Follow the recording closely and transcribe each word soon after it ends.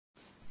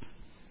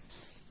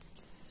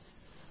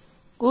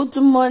Good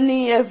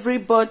morning,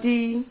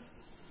 everybody.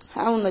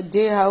 How on a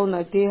day? How on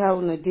a day? How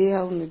on a day?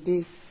 How on a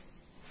day?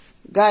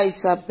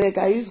 Guys, I beg.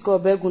 I use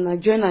God beg una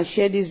join and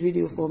share this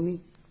video for me.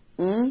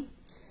 When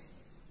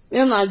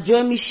una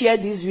join me share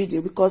this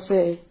video because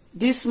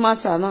this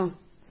matter now,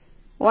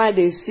 why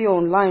they see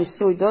online,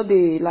 so it don't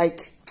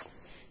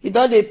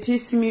they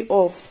piss me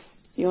off.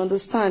 You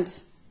understand?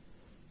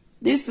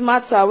 This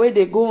matter where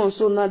they go on,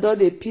 so now don't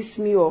they piss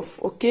me off.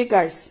 Okay,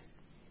 guys.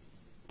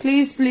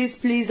 Please, please,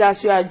 please,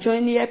 as you are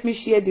joining, help me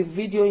share the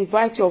video.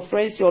 Invite your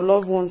friends, your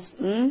loved ones.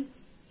 When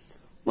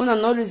I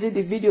not receive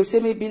the video, say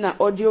maybe an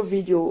audio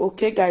video.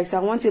 Okay, guys, I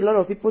want a lot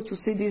of people to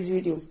see this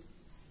video.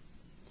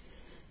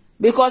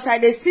 Because I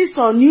dey see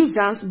some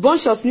nuisance,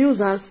 bunch of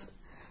nuisance.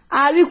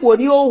 I will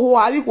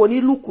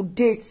look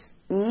dates.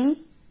 They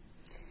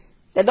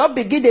don't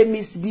begin to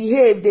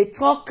misbehave. They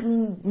talk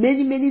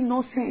many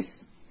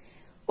nonsense.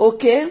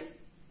 Okay?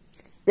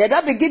 They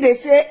don't begin to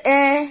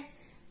say,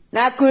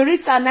 na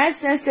Rita na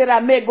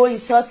sensera may go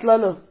insult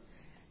Lolo.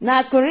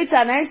 Na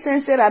Rita na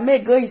sensera may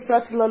go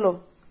insult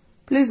Lolo.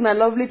 Please, my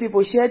lovely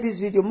people, share this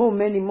video.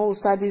 More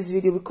start this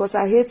video because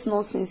I hate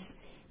nonsense.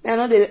 I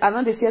know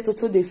they fear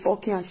to the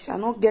fucking and shall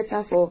not get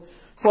time for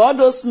all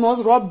those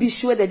small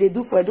rubbish that they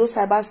do for those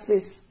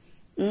cyberspace.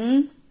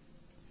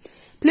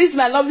 Please,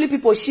 my lovely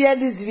people, share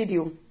this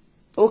video.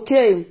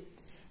 Okay.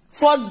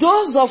 For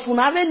those of who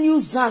have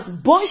nuisance,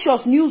 bunch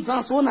of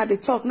nuisance, when they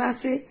talk now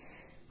say,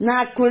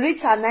 na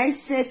Rita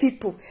nice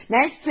people,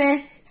 nice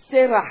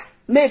Sarah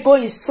may go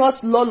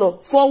insult Lolo.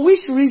 For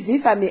which reason,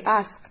 if I may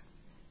ask?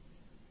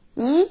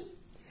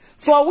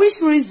 For which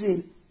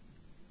reason?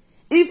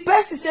 If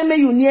person say me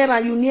you near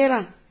her, you near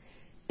her.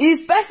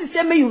 If person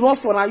say me you run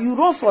for her, you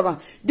run for her.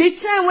 The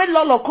time when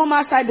Lolo come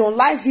outside on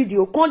live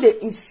video, come they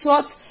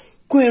insult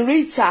Queen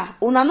Rita.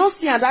 Una no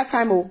see at that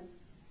time, oh.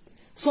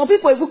 Some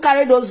people, if you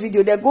carry those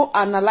videos, they go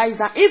analyze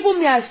her. Even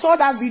me, I saw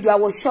that video, I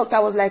was shocked. I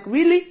was like,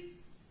 really?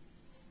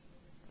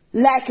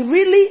 Like,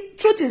 really?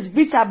 Truth is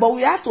bitter, but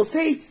we have to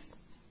say it.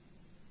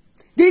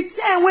 The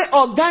time when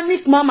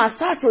organic mama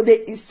start to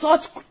they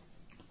insult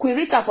Queen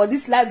Rita for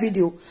this live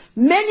video,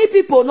 many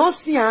people don't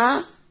see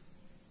her.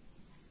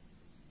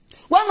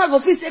 Why not go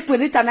feel say Queen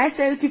Rita and I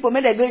say people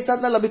may they go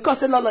insult Lolo because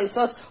say Lolo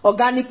insult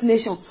organic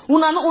nation.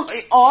 Una no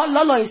or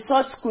Lolo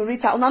insult Queen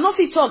Rita. Una no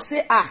fit talk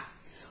say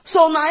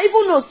So now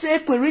even no say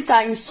Queen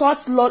Rita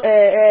insult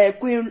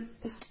Queen.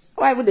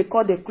 Why would they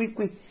call the queen?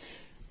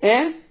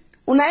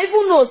 Una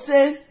even no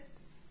say.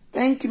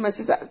 Thank you, my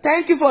sister.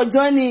 Thank you for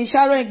joining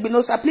Sharon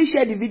Igbinosa. Please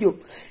share the video.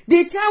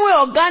 The time where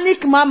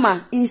organic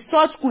mama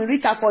insult Queen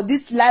Rita for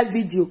this live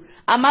video,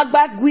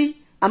 Amagbagui,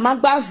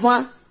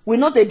 Amagbavan, we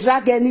not they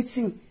drag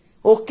anything.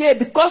 Okay,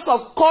 because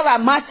of Cora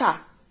matter.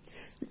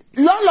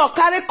 Lolo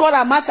carry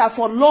Cora matter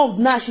for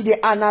long now. She dey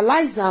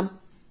analyze them.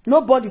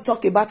 Nobody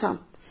talk about them.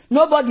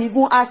 Nobody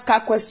even ask her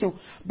question.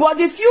 But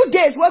the few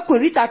days where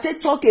Queen Rita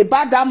talk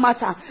about that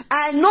matter,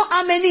 I know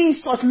how many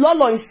insult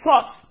Lolo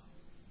insults.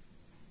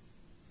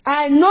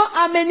 I know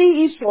how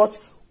many insults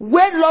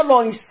when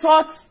Lolo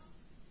insults.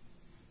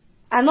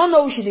 I don't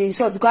know who she dey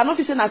insult because I know if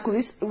you say na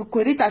Queen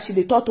Rita she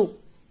dey turtle.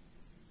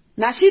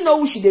 Now she know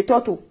who she dey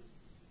turtle.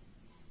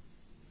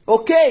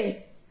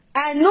 Okay,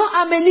 I know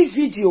how many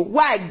video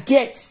where I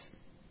get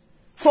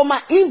from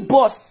my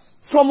inbox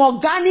from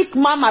organic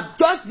mama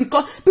just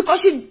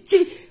because she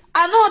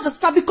I don't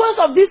understand because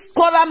of this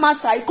Cora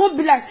matter. It can't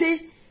be like say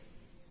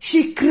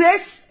she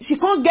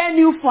can't get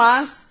new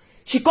fans,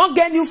 she can't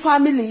get new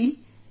family.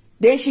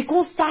 Then she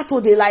can't start to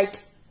they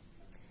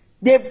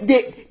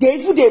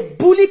even they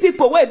bully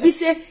people where be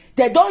say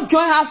they don't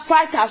join her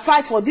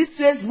fight for this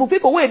Facebook.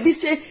 People where be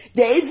say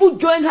they even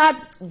join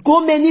her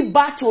go many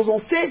battles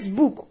on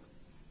Facebook.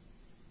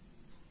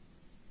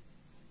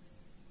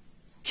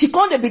 She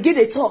can't begin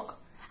to talk.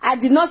 I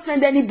did not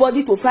send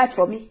anybody to fight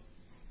for me.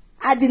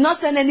 I did not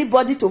send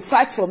anybody to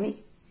fight for me.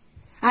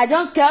 I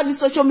don't care the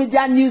social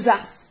media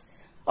newsers.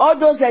 All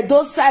those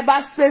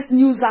cyberspace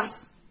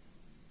newsers.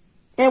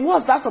 And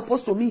what's that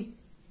supposed to mean?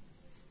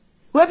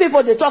 When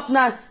people they talk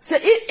now, say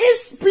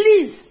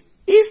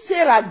if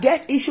Sarah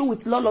get issue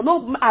with Lolo,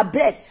 no, I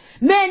beg,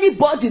 may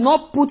anybody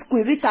not put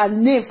Queen Rita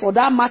name for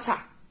that matter.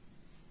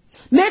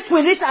 Make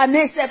Queen Rita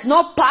name self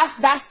not pass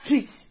that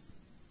street.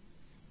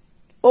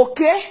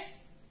 Okay?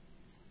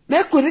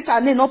 Make Queen Rita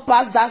name not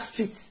pass that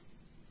street.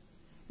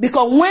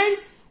 Because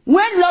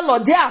when Lolo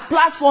their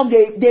platform,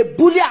 they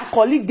bully her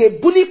colleague, they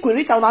bully Queen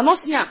Rita, and I not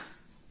see her.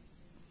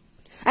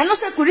 I know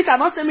say Queen Rita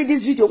not send me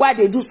this video why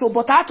they do so,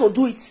 but I had to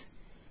do it.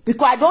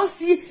 Because I don't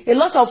see a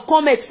lot of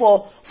comments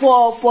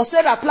for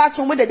Sarah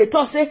platform where they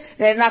talk say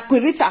na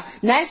Queen Rita.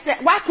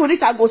 Why Queen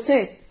Rita go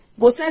say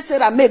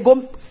Sarah may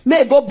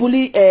go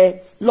bully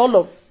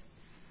Lolo?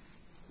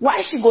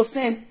 Why she go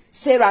send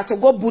Sarah to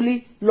go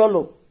bully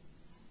Lolo?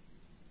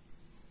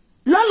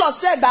 Lolo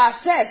said by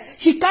herself,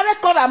 she carry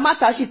Cora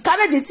matter, she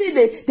carry the thing,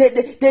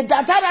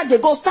 they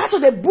go start to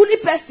the bully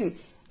person.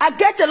 I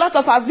get a lot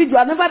of her video.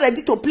 I never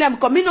ready to play them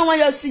because me no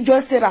want you see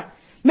join Sarah.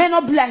 May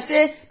not be like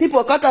say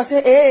people cut us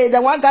say, hey, they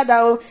want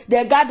gather,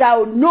 they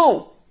gather.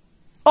 No.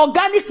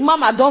 Organic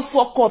mama don't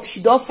fuck up.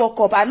 She don't fuck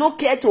up. I don't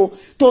care to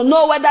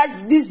know whether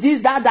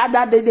this,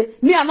 that.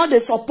 Me, I know they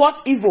support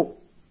evil.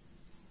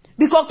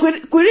 Because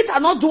Rita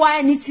not do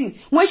anything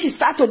when she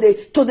start to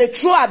the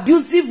throw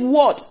abusive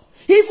word.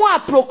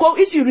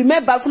 If you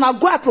remember, if you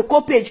go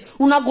Aproko page,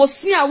 you go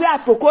see where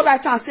Aproko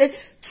write and say,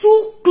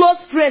 two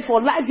close friends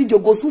for live video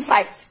go to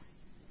fight.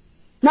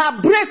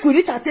 Now break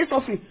Rita take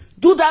suffering.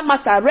 Do that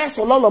matter, rest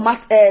or lolo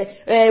matter,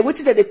 what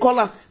did they call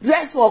her?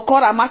 Rest or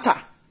call matter.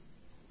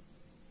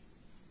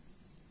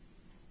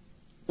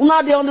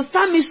 Now they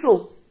understand me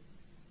so.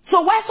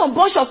 So why some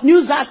bunch of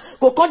newsers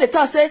go call the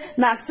town say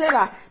na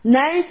Sarah, na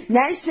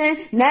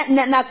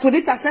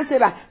Rita say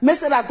Sarah, me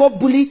Sarah go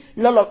bully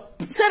Lolo.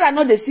 Sarah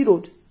not the see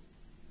road.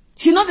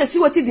 She not the see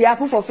what they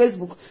happen for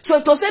Facebook. So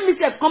to say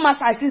myself come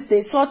outside since they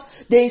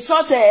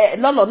insult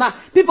Lolo now.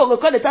 People go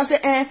call the town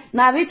say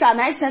na Rita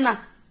na Sarah.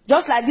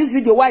 Just like this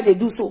video, why they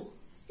do so?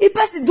 If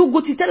person do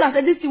good, he tell us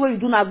say this is what you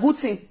do na good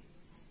thing.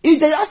 If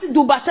they also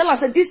do bad, tell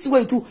us say this is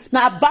what you do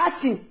na bad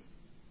thing.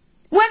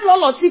 When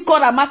Lolo see call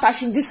her matter,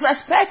 she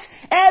disrespect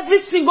every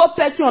single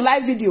person on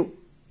live video.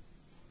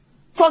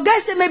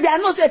 Forget say maybe I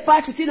know say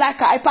party like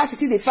her, I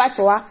party they fight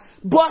for her,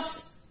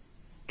 but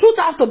truth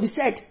has to be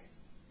said.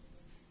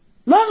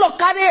 Lolo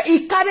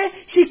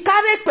she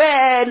carry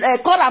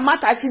call her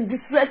matter, she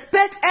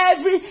disrespect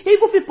every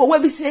evil people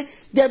where we say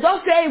they don't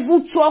say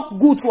evil talk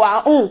good to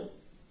her own.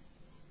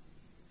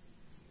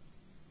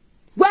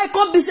 Why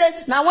come be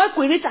say now when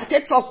Queen Rita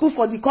take talk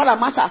for the color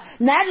matter?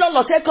 Now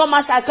Lolo take come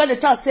outside call the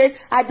town say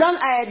I don't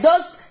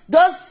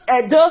those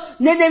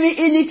enemy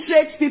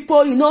illiterate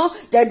people, you know,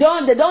 they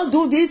don't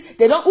do this,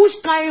 they don't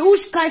which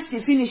kind see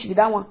finish be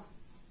that one?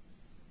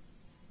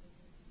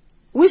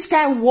 Which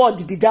kind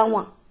word be that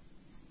one?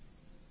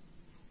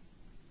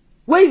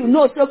 Where you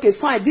know say okay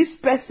fine this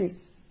person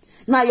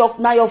now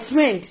your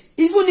friend,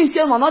 even if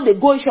say not they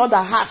go each other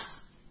house.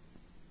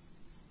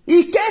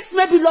 In case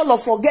maybe Lolo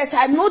forget,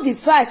 I know the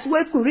fight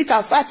where Queen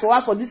Rita fight for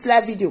her for this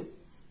live video.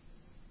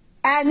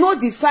 I know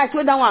the fight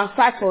where that one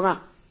fight for her.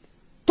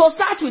 To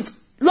start with,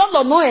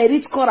 Lolo no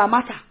inherit Cora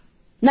matter.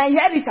 Na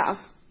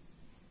inheritance.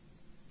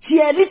 She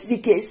inherits the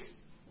case.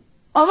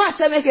 Oma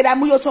tell me that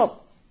muyo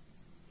talk.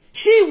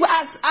 She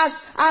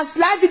as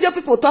live video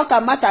people talk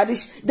and matter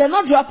rich, they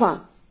not drop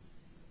her.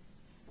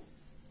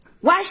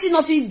 Why she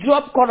not see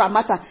drop Cora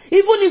matter?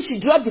 Even if she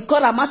drop the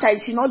Cora matter,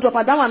 she not drop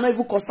her. That one not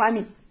even concern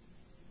me.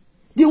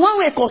 The one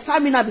way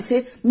concern me now be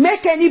say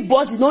make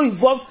anybody not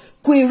involve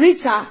Queen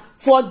Rita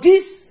for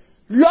this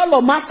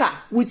Lolo matter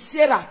with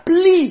Sarah,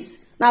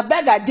 please. Now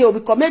beg that deal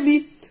because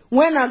maybe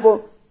when I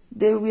go,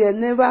 they were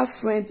never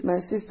friend, my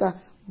sister,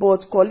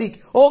 but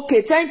colleague.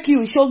 Okay, thank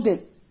you, show them.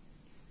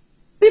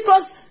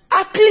 Because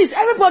at least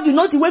everybody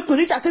know the way Queen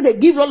Rita they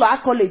give Lolo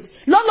accolade.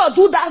 Lolo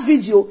do that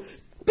video.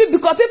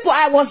 Because people,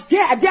 I was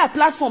there at their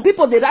platform,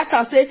 people they write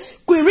and say,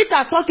 Queen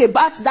Rita talk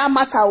about that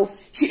matter.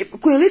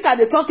 Queen Rita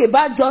they talk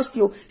about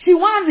justice. She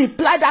want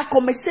reply that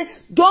comment, say,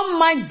 don't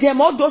mind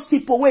them, all those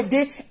people where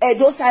they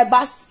those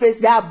cyber space,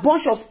 they are a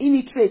bunch of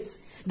illiterates.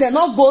 They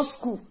not go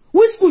school.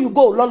 Which school you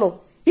go,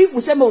 Lolo? If we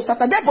say me start,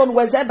 that one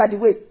was there by the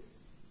way.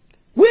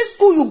 Which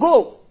school you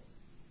go?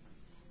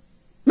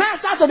 May I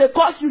start to the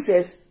course you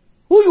say?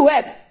 Who you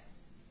help?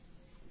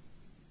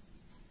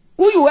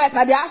 Who you help?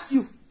 I they ask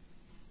you.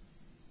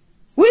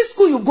 Which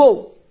school you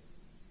go?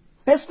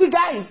 A school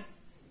guy.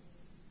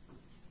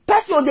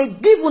 Person they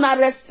give you a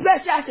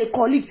respect as a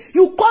colleague.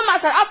 You come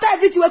outside after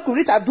everything what Queen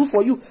Rita do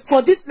for you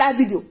for this live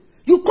video.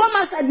 You come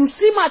outside, you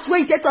see my way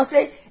you to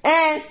say,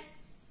 I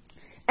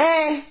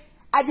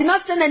did not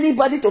send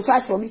anybody to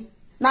fight for me.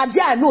 Now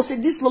there I know say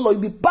this Lolo you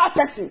be bad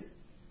person.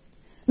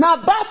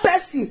 Now bad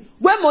person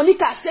when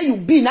Monica say you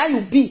be, now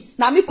you be.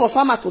 Now me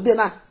confirm her today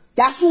now.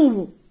 That's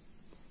who.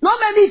 No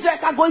maybe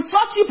first I go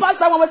insult you past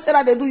that one where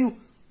Sarah they do you.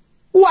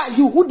 Who are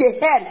you? Who the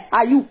hell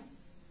are you?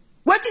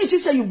 What did you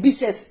say you be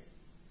safe?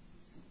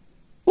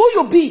 Who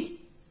you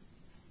be?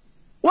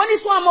 When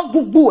this one more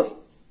good boy?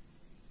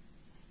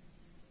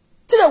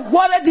 Till the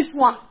water this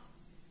one.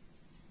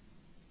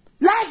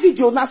 Live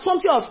video now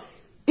something of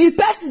if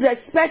person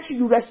respect you,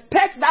 you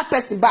respect that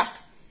person back.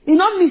 You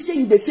not me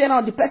saying they fear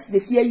now the person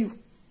they fear you.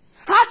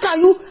 How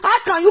can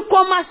you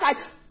come outside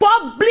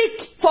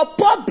public for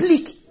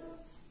public?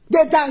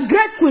 They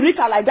downgrade Queen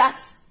Rita like that.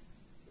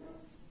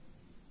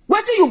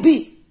 Where do you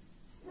be?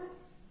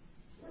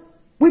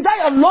 Without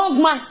your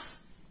long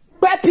mouth,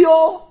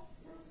 Pepio.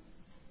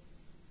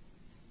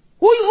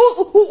 Who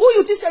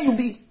you think say you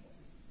be?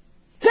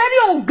 Very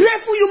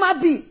ungrateful you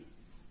might be.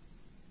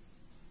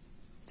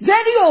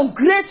 Very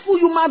ungrateful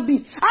you might be.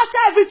 After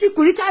everything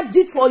Queen Rita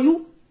did for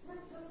you,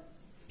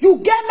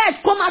 you get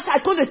mad, come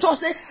outside, come to talk,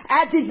 say,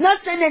 I did not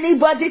send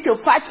anybody to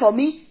fight for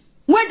me.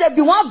 When they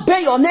be one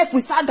bend your neck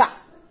with saga.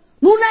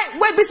 No,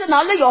 when be say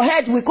now lay your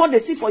head, we can't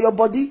see for your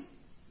body.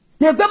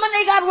 You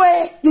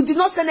did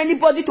not send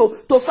anybody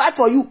to fight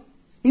for you.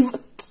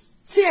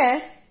 See,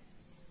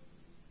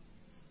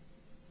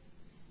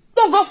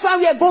 don't go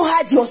find where, go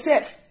hide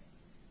yourself.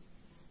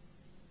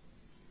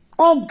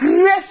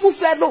 Ungrateful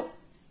fellow.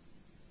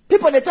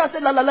 People they tell say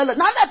la. Now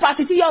the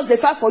party yours they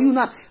fight for you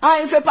now.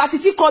 And if a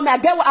party call me,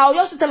 I'll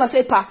just tell her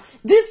say, pa,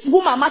 this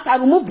woman matter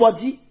remove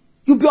body.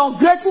 You be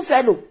ungrateful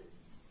fellow.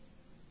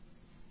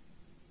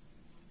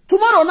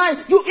 Tomorrow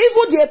night, you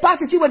even the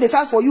party when they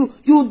fight for you,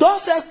 you don't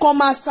say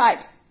come outside.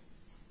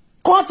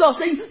 Court of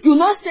saying you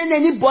not send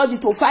anybody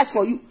to fight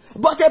for you.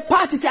 But a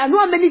party, I know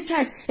how many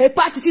times a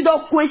party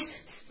don't quench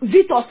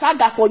Victor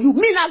saga for you.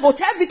 Me now go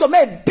tell Victor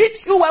may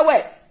beat you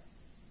where.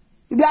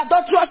 You be a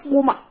adulterous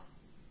woman.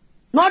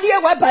 Not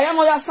here where by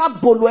no yasa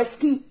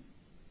bolweski.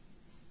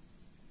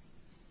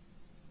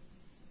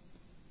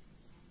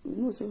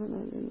 No, say when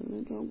I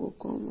can go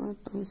come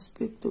out and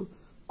speak to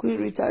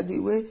Queen Rita the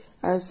way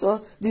I saw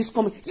this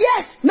coming.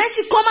 Yes, may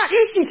she come out.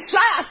 If she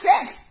try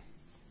herself.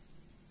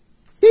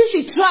 If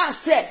she try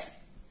herself.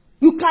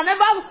 You can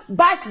never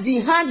bite the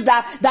hand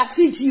that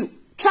feeds you.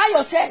 Try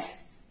yourself.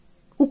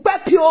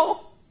 Upe pure.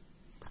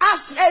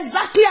 As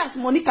exactly as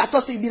Monica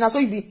thought you be, na so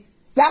you be.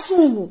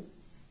 Yasu.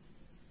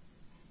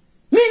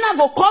 Me now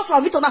go call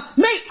from Victor now.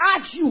 May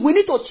ask you. We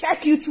need to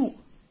check you too.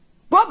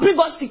 God bring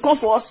us to come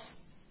for us.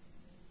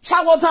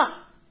 Shower down.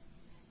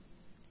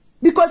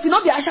 Because you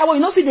not be a shower, you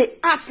not feel they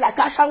act like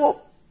a shower.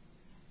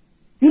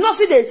 You not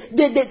feel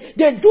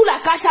they do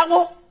like a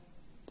shower.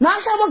 Now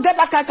shower get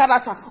that kind of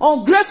character.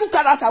 Ungrateful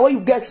character where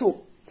you get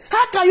so.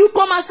 How can you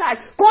come outside?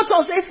 Come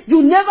to say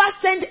you never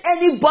send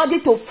anybody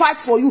to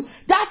fight for you.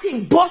 That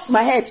thing bust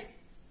my head.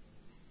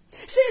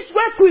 Since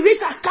when Queen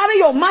Rita carry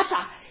your matter,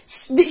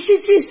 she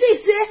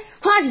say,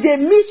 how they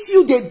meet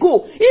you, they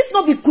go. If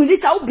not be Queen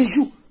Rita, who be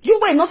you? You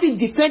will not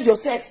defend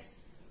yourself.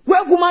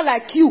 Where woman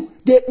like you,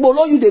 they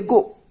follow you, they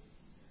go.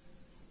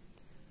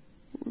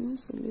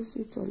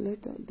 Solicitor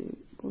letter, they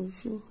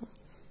pursue her.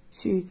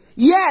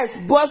 Yes,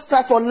 boss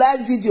cry for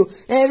live video.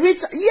 And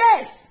Rita,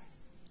 yes.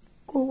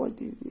 Go watch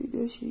the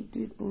video she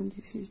did on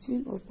the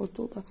 15th of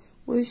October,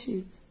 where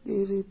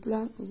they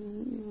reply.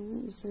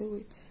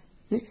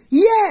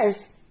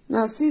 Yes.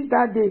 Now since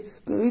that day,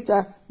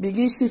 Rita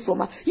begin shift from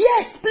her.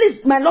 Yes,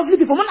 please, my lovely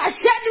people, wanna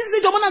share this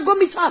video, wanna go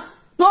meet her.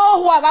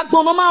 No, who have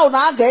done no man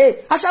on again.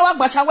 Ashawa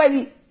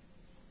Bashawi.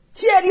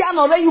 Thierry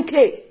Anore UK.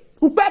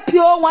 Upe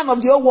pure one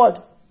of the old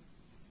world.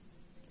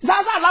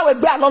 Zaza Lawe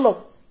Bea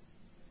Lolo.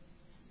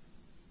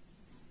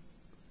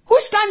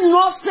 Which kind of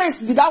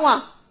nonsense be that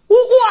one? Who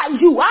are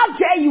you? How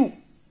dare you?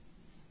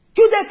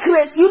 You the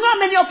crazy. You know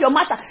many of your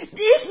matter.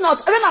 If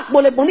not, even at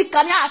Boleboni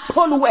Kanya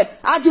Apollo,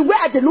 and the way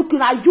they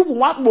looking at you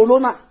want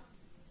Bolona.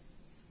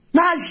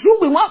 Now you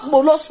will want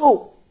Bolo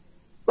so.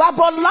 But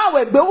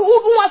Lawe, who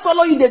want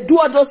follow you? They do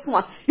all those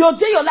one. You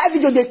do your live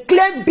video, they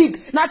claim big.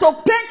 Now to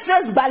paint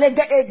face by a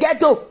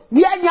ghetto.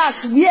 We are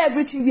nyash, we are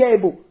everything we are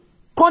able.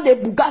 Quand they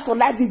buga for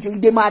live video,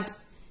 they mad.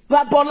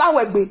 But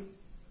Lawe,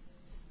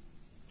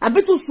 I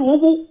bet you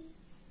so.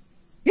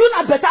 You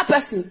not better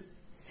person.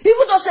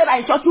 Even though say I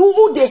insult you,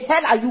 who the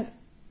hell are you?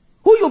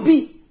 Who you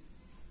be?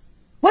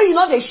 When you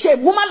not a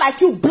shame, woman like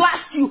you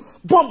blast you,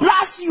 bomb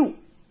blast you.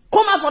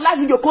 Come out for live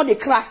video, come they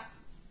cry.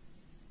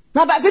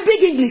 Now by big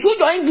English, who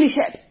your English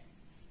help?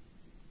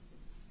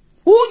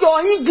 Who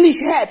your English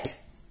help?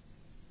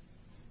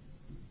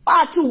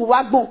 Ah, tu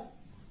wagbon.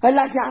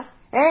 Elaja,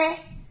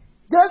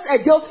 just a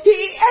joke.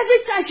 Every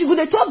time she go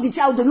to talk the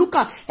child, they look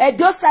at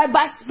just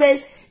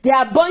cyberspace. They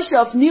are a bunch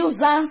of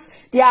nuisance.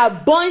 They are a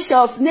bunch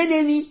of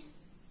nenemi.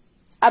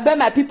 I bet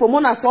my people,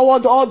 Mona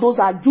forward all those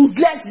are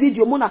useless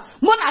video. Mona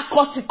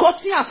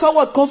cutting and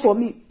forward come for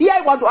me.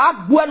 Here what do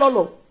I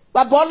Lolo?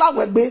 But Bola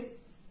Wegbe.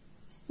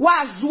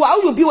 Why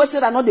who you be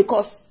wasted and not the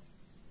cost?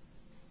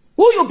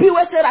 Who you be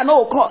wasted and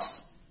not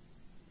cost?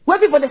 When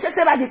people they say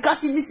that they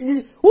cost this.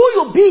 Who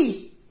you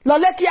be?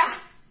 Lolekia.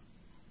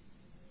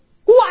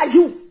 Who are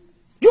you?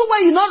 You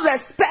when you not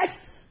respect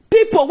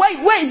people,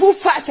 when you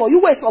fight or you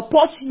will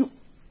support you.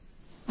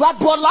 What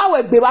Bola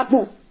Wegbe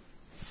Wagbo?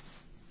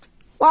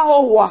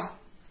 Wow.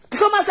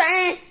 Come and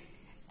say,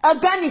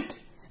 organic.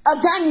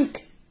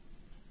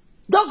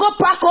 Don't go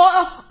pack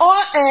all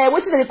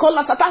what do they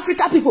call South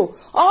Africa people,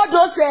 all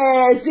those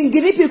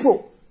Zingiri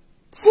people.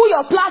 Full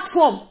your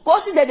platform. Go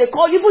see that they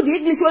call you for the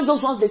English when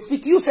those ones they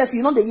speak. You self,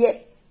 you know the year.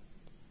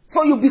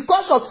 So you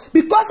because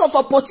of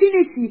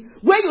opportunity,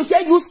 when you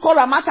tell you score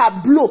a matter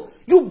blow,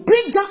 you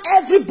bring down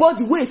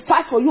everybody when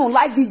fight for you on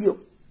live video.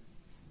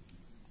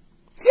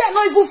 Fear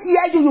not even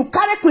fear you. You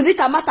carry credit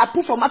a matter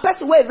proof from a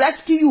person where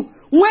rescue you.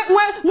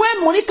 When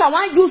Monica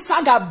want you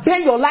saga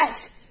bend your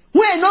life.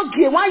 When not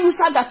gay, want you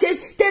saga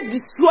take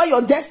destroy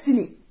your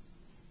destiny.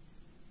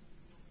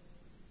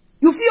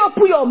 You feel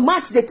put your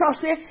mouth, they tell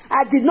say,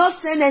 I did not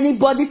send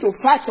anybody to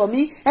fight for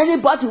me.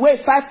 Anybody will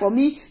fight for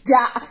me. They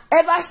are,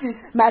 ever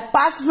since my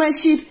past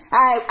friendship,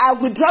 I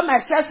withdraw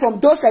myself from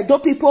those Edo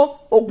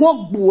people. If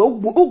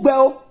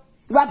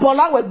I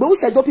bola with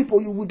those Edo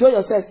people, you withdraw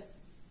yourself.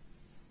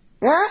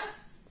 Yeah?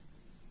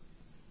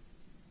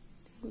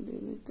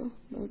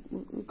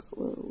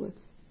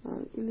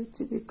 Really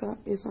typical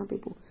Asian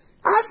people.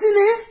 I seen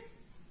it.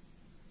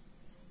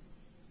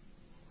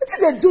 What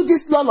did they do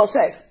this Lolo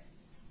self?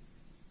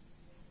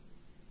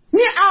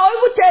 Me, I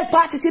even tell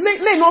party,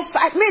 may not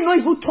fight, may not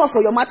even talk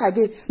for your matter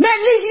again. May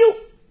leave you.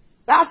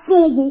 That's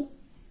who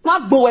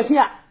not go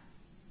here.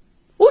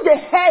 Who the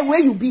hell where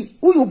you be?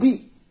 Who you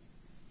be?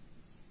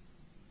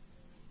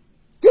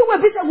 You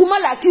will be a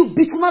woman like you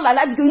beat woman like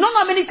live video. You don't know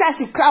how many times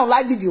you cry on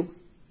live video.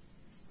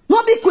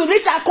 Not be Queen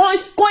Rita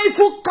going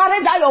full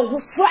carry that your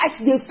fight,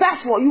 they fight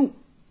for you.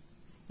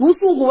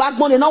 Musu go work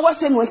money, not what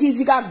saying when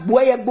he's got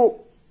boy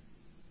go.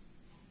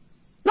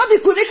 Not be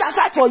Queen Rita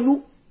fight for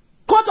you.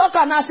 Come talk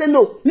and I say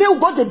no. Me will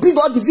go to bring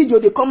all the video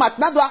they come out.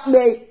 Not what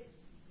me.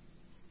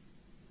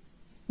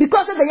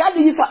 Because they have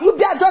you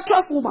be a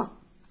adulterous woman.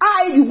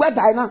 You wear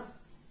by now.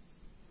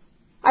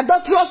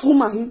 Adulterous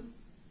woman.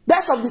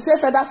 Best of the same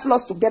feather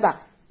floss together.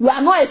 You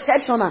are not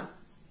exceptional.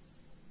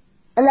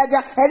 And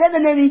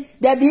then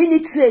there be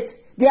illiterate.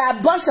 There are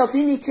a bunch of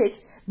illiterate.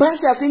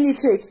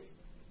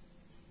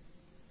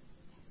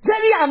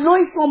 Very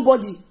annoying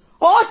somebody.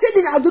 Or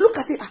telling I do look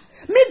and say,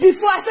 me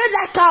before I felt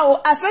like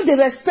how I felt the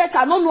respect.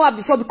 I don't know her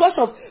before because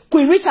of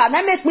Queen Rita. And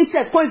I make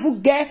myself can't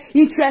even get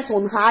interest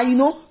on her, you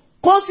know.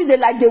 Consider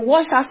like they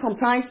wash her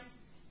sometimes.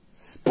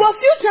 But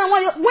few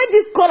times when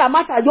this color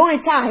matter don't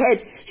enter her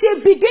head,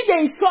 she begin to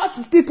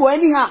insult people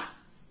anyhow.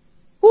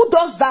 Who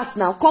does that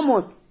now? Come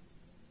on.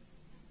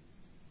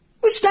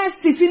 Which kind of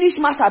finish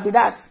matter be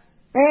that?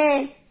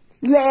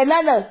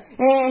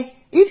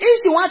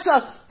 If she want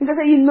to, you can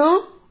say, you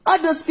know, all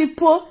those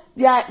people,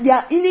 they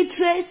are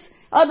illiterate.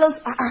 All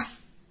those,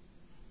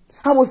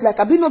 I was like,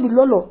 I be no be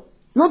Lolo.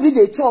 No be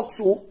they talk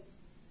so.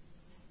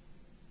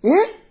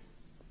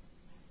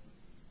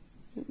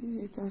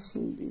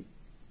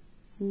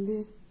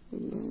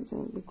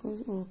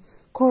 Because of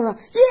Cora.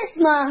 Yes,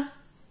 nah.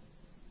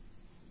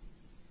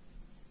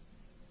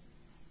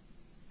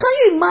 Can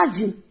you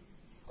imagine?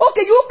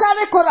 Okay, you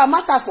carry Cora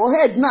matter for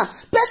head now.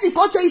 Person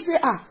come tell you say,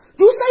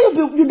 you say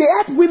you they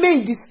help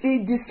women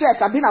in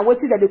distress. I've been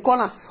waiting that they call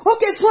her.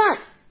 Okay, fine.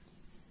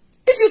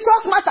 If you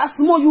talk matter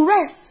small, you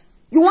rest.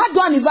 You want to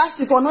do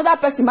anniversary for another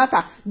person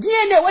matter.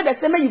 DNA where they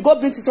say you go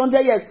bring to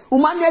 100 years.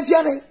 Uma me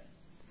viore.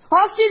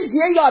 All still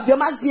zien yo,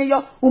 bioma zien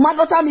yo. Uma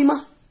daughter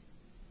mima.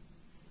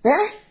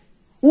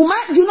 Uma,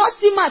 you not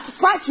see Matt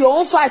fight your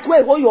own fight where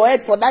you hold your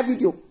head for that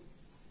video.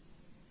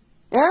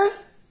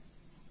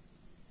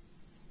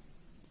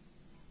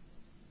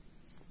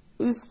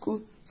 It's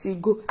cool. She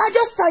go. I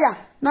just tire.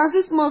 Now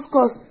 6 months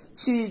course.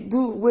 She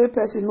do way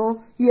person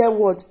no hear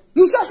word.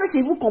 You sure say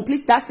she will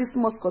complete that 6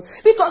 months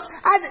course? Because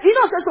you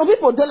know, say some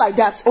people do like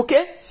that,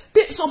 okay?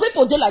 Some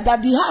people do like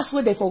that. The house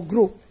where they for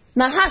grow.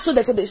 Now house where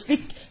they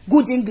speak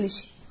good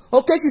English.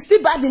 Okay, she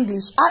speak bad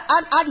English.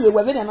 Add you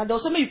where and they'll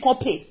say me you can't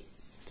pay.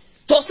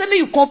 They'll say me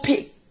you can't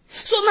pay.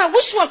 So now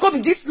which one could be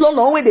this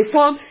Lolo where they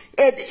form?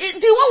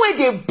 The one where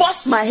they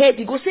bust my head,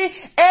 they go say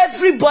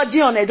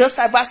everybody on just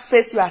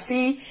cyberspace you are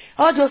seeing,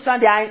 all those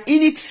ones they are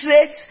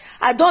illiterate.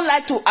 I don't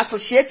like to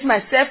associate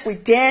myself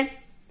with them.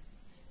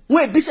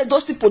 When be say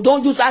those people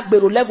don't use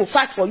Agbero level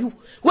fight for you.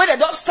 When they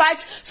don't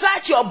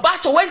fight your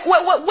battle. When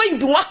you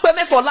been work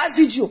payment for live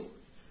video.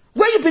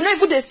 When you been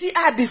able to see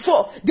her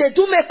before, they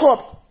do make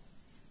up.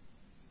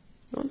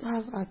 Don't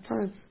have her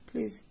time,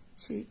 please.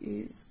 She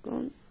is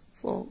gone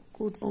for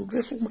good,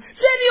 ungrateful.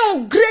 Very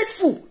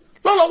ungrateful.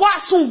 Lolo wa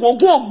soon go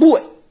go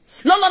boy.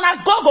 Lolo na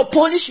God go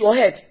punish your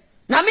head.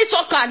 Na me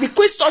talk at the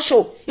quiz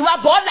show. If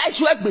I born like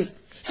you be.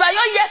 If I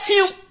hear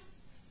film.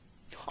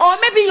 Or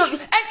maybe you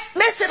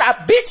may say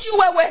I beat you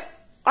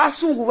where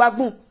soon go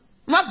boom.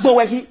 Not go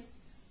where he.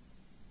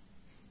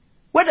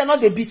 Whether not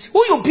they beat.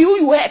 Who you be, who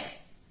you help.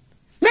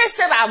 May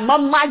say I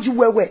mama you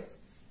where.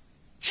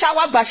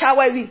 Shower by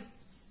shower we.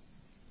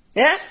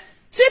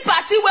 See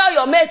party where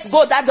your mates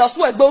go that does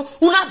work go.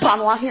 Una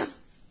banwa here.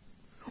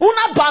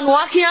 Una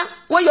banwa here.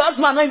 When your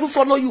husband not even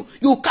follow you.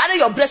 You carry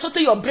your breast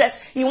to your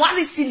breast. You want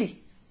it silly.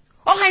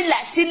 Oh, I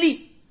like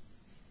silly.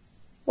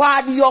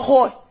 Why do your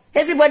whore?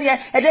 Everybody and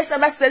there's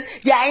some space.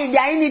 They are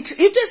in it.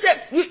 You just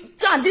say you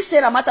turn this say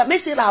matter. May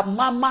say that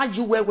mama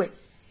you where.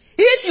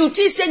 If you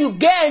think say you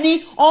get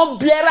any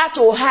umbrella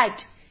to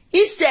hide,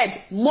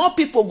 instead more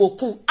people go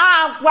come.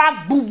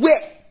 Wa buwe.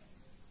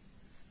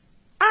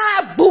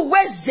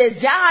 Buwe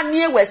zezia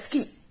near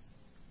weski.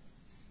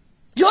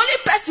 The only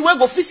person who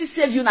go physically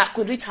save you na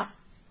Rita.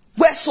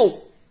 Where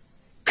so?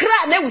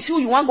 Cry me we see who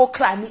you want go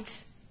cry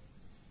meet.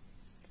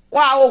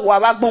 Wow,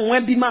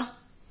 when bima.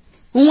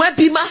 When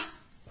bima.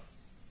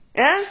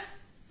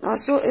 Now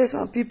so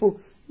some people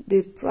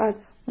they pride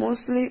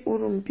mostly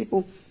Urum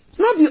people.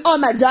 Not be all,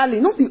 my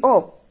darling, not be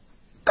all.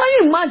 Can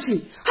you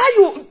imagine how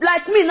you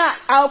like me now?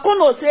 I'll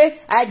come say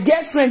I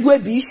get friend where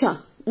be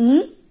Isha.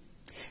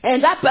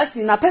 And that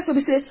person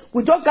will say,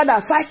 we don't gather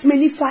fight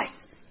many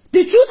fights.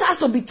 The truth has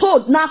to be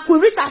told. Now,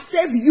 Rita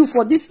saved you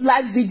for this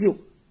live video.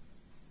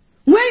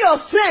 When your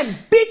friend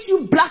beat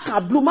you black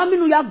and blue, mami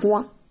no ya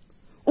gwa.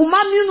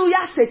 Umami no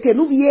ya teke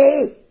no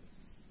ye.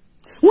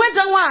 When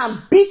the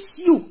one beats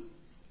you,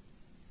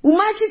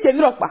 umachi te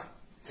viropa.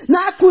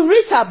 Now,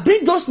 Rita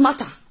bring those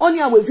matter on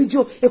your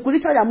video.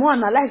 Rita ya mo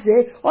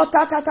analyze or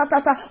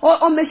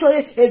or make sure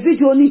a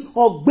video ni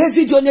or be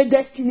video ni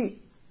destiny.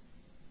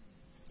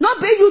 Not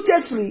pay you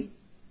take free.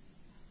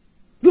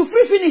 You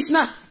free finish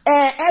now.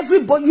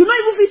 everybody. You know,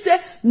 even if you say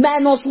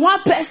minus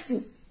one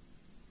person.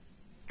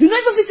 You know,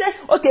 even if you say,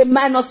 okay,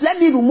 minus, let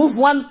me remove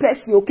one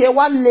person, okay,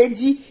 one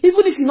lady.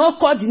 Even if you not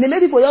call the name,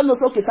 maybe people don't know,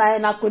 so okay,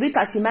 fine, na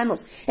Rita, she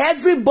minus.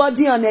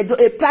 Everybody on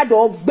a pride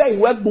of bay,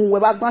 web boom,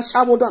 web back,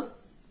 shower down.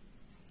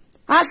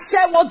 I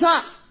shower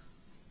down.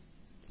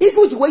 If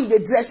you the way they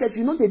dress, if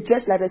you know they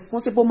dress like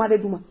responsible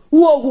married woman,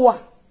 who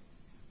are?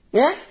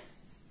 Yeah?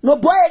 No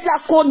boy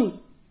like Connie.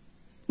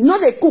 You know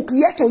they cook,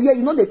 yet or yeah,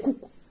 you know they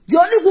cook. The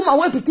only woman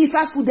when people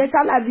fast food, they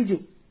tell live video.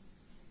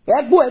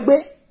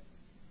 Egbe.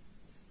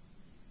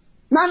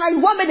 Now you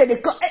want me that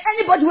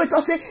anybody will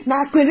talk say,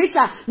 na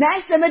Rita, na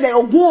say me that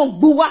ogun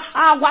buwa,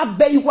 awa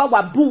be wa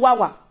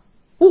buwa.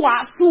 Who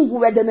are soon who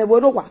were the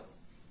never.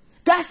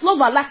 Guys, love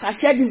and like I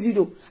share this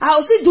video.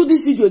 I'll still do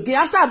this video again.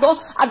 After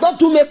I don't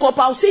do makeup,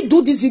 I'll still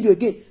do this video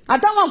again. I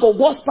don't want to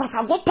go worse pass.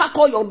 I'll go pack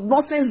all your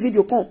nonsense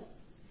video.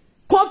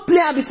 Come play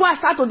and before I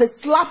start to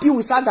slap you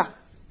with saga.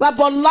 But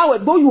allow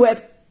it, go you help.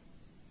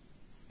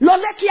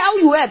 Loleki how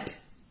you help.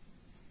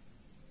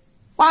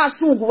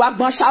 Soon go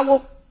up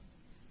shower.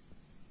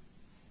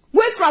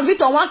 Wait from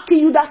Victor want kill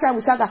you that time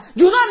with saga.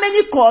 Do you know how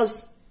many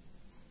calls?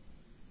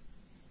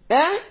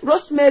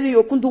 Rosemary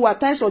Okunduwa,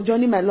 thanks for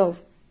joining my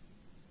love.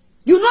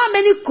 You know how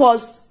many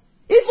cause?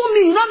 Even me,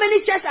 you know how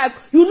many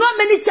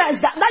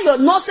times that your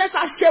nonsense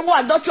has shared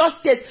what I don't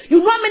trust case. You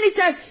know how many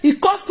times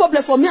it caused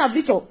problem for me and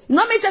Victor. You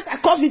know how many times I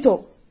call Victor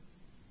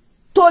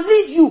to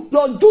leave you.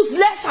 Your dudes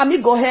less and me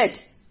go ahead.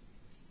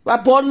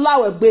 But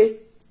Bola will be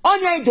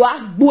on your do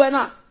act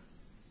buena.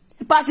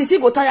 But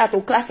it go tired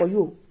to cry for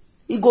you.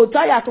 He go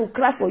tired to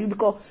cry for you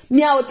because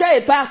me I will tell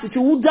a party to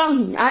who down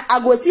him. I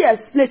go see a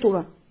split to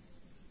her.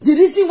 The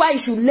reason why he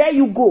should let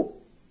you go.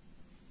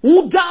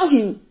 Who down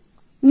him?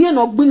 You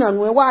not been and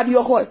why are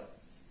you hot?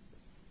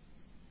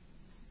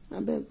 I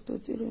beg to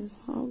tell them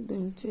how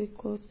them take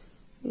cut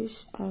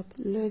each app.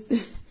 Let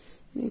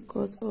me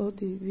cut all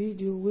the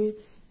video way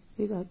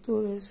Rita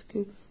to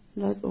rescue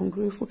that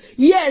ungrateful.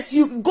 Yes,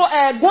 you go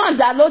and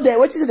download the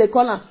what is they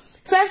call them?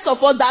 First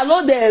of all,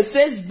 download the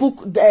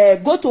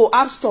Facebook. Go to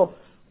App Store.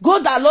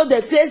 Go download the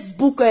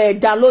Facebook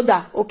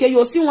downloader. Okay,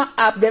 you'll see one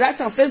app. They write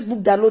on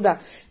Facebook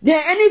downloader.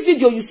 Then any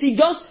video you see,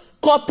 just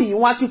copy.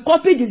 Once you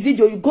copy the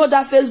video, you go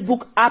that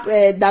Facebook app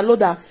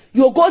downloader.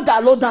 You go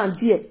download down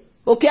there.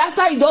 Okay,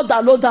 after you don't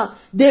download down,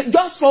 they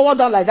just forward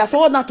down like that.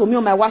 Forward down to me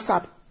on my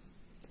WhatsApp.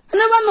 I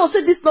never know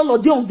say this Lolo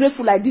dey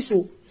ungrateful like this.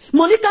 Oh,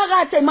 Monica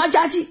write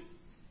majaji.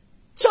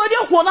 So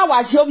they wanna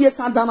watch your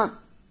Santana.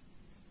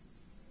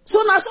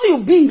 So now so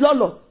you be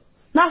Lolo.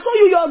 Now so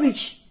you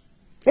rich.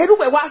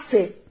 Everywhere what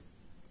say.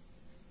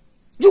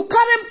 You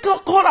carry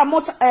call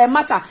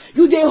matter.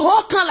 You dey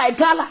whole can like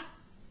gala.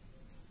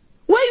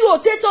 When you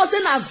take us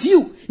in a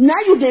view, now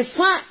you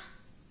define.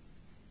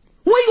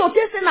 When you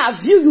take in a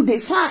view, you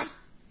define.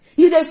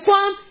 You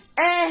define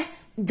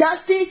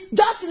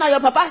Justin now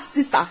your papa's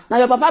sister, now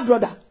your papa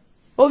brother.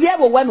 Oh yeah,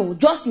 but when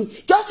Justin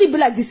be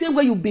like the same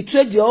way you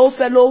betrayed your own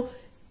fellow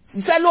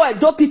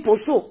Edo people.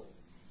 So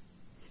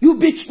you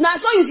now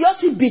so you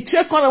just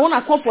betray Kora when I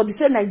come for the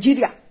same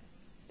Nigeria.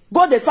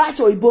 Go they fight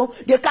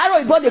Oibo, they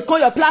carry Oibo, they call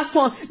your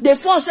platform, they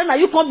phone say now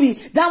you can't be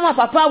that one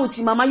papa with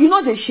your mama. You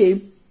know the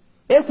shame.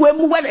 You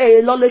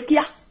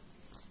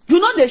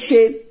know the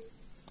shame.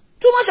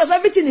 Too much of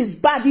everything is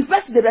bad. If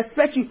person they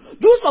respect you,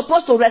 you're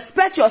supposed to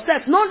respect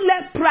yourself. Not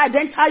let pride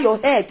enter your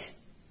head.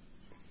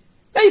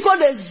 Then you call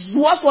this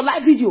war for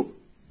live video.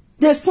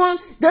 They found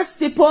those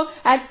people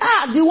and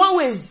the one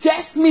will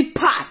invest me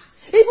pass.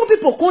 Even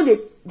people come they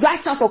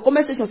write down for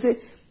comment section say,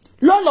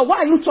 Lolo, why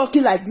are you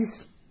talking like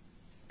this?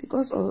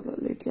 Because of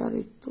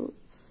Lekiari to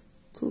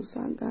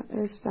Sanga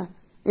Esther.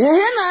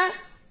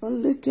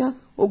 Olekia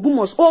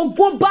Ogumos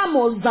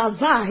Ogobamos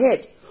Zaza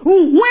head.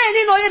 When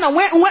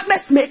when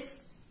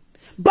mates.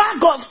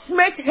 Bag of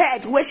smart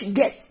head where she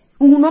gets.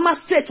 Unoma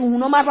straight,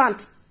 unoma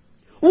rant.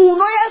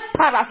 Unoye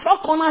para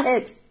frog on her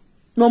head.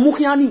 No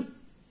mukiani.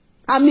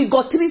 And me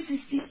got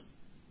 360.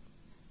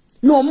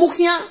 No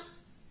mukia.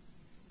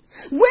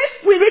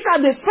 When Rita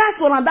the fight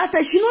for that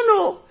time, she don't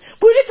know.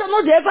 Rita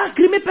not the ever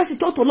agreement person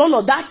talk to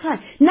Lolo that time.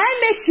 Now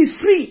makes she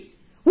free.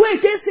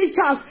 When they see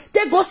chance,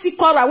 they go see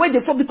Cora where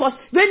they for because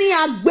when he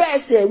are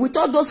best with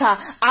all those are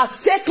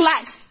fake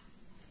life.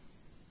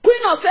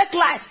 Queen of fake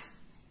life.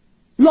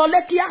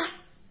 Lolekia.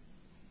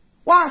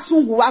 Wa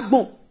sungu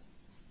wagbon.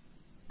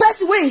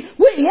 Person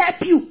we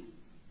help you.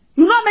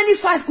 You know how many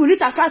fights could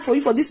Rita fight for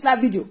you for this live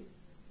video?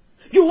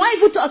 You want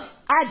even talk?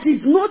 I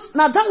did not.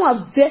 Now that one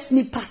vex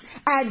me pass.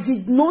 I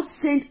did not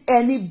send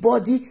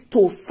anybody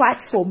to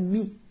fight for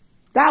me.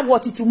 That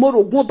what it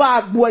tomorrow go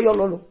back boy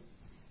Lolo.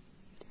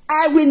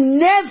 I will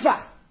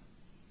never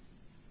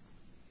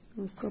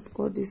stop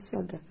all this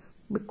saga.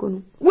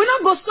 We're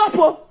not gonna stop.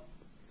 Oh.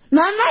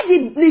 Now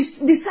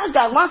the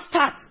saga won't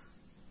start.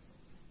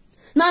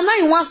 Now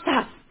you want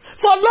start.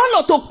 For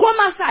Lolo to come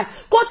outside,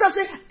 come to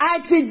say, I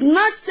did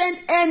not send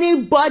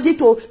anybody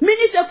to.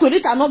 Minister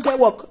Rita not get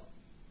work.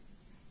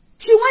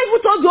 She won't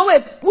even talk the way,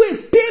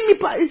 wait, pay me.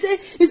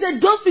 He said,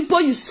 those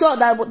people you saw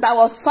that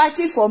was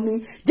fighting for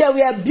me, they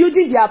were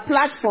building their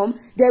platform.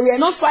 They were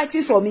not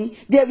fighting for me.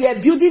 They were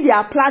building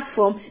their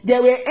platform. They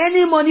were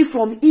earning money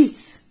from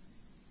it.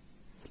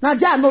 Now,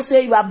 they are not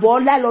saying you are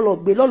born like Lolo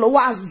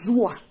was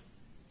Zua.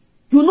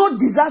 You don't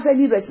deserve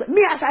any respect.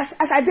 Me, as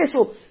I did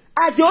so,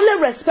 I the only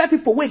respect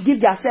people will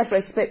give their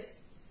self-respect.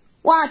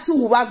 1,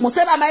 2,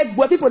 say that my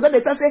boy people don't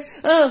say,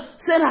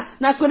 Sarah,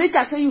 na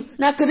Konita say you,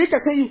 na Konita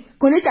say you,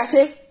 Konita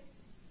say.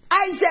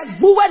 I said,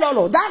 boo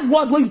Lolo, that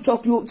word when you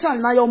talk, you try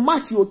now your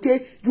mouth, you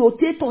take to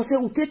say,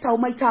 you take to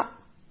my tap.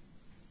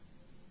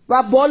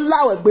 But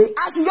bola we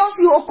as you just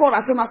see your call,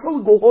 as so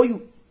we go hold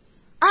you.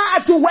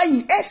 To when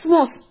you 8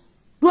 months,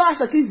 do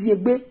as it is ye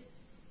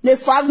le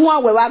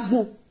fagwa we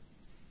wagbo.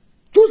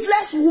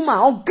 Useless woman,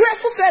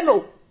 ungrateful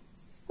fellow,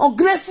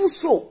 ungrateful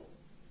soul.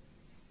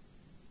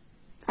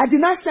 I did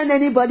not send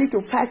anybody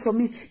to fight for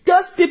me.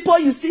 Those people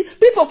you see,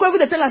 people come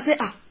even tell and say,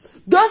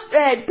 those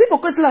people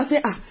come tell and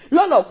say,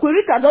 Lolo,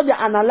 Rita don't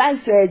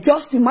analyze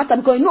justice matter,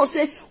 because you know,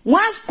 say,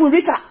 once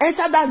Rita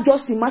enter that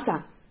justice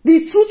matter,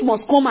 the truth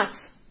must come out.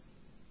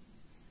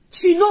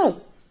 She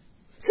know.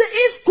 Say,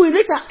 if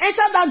Rita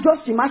enter that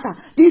justice matter,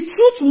 the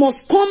truth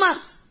must come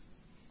out.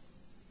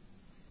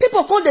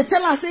 People come they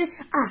tell her say,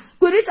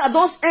 Rita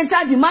don't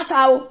enter the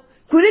matter.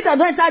 Rita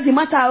don't enter the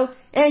matter.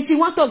 And she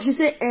want to talk. She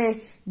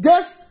say,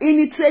 those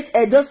illiterate,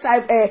 those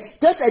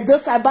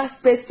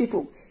cyberspace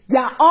people, they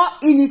are all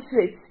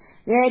illiterate.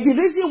 The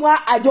reason why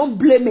I don't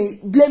blame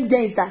them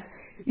is that,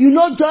 you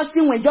know,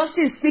 Justin, when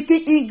Justin is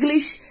speaking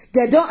English,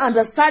 they don't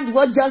understand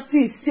what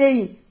Justin is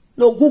saying.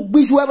 No good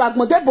visual back,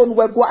 but they bon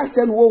we go ask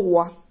them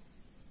wo.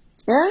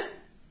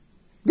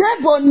 They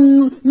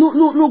bon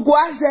no go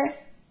ask.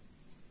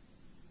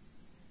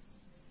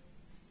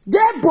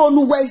 They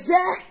bon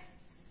weze.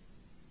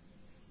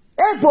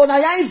 Bon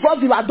I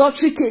involved in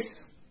adultery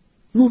case.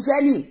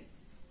 Nouvelle.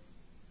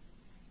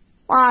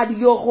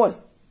 Yo.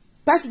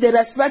 Person they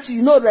respect you,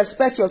 you know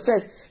respect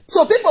yourself.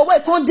 So people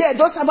wait come there,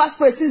 those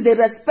cyberspaces they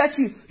respect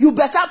you. You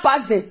better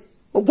pass them.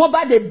 Or go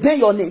back they bend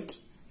your neck.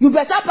 You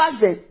better pass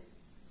them.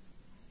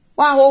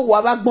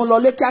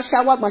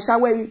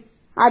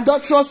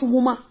 Adulterous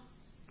woman.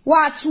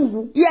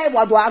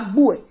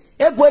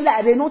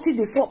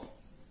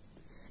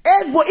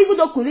 Even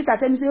though Queen Rita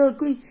tell me say, oh,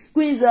 Queen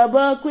is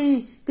about,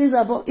 Queen is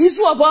about. It's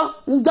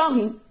about down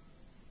him.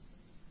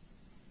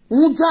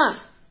 Down.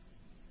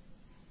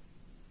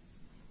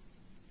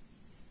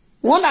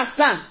 You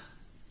understand?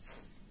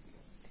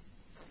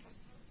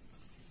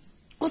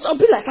 Because I'll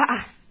be like,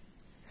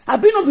 I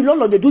be not be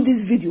Lolo they do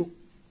this video.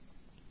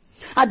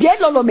 I be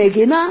Lolo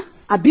Megena.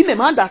 I be me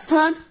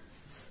understand.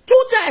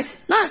 2 times.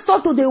 Now I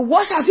start to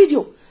watch a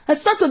video. I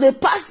start to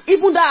pass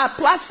even that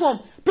platform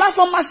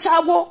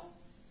Mashawo.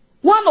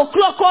 1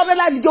 o'clock all the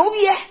live video. Oh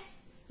yeah.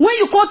 When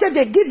you content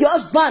they give your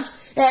husband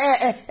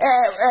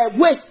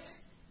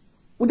waste.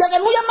 Would they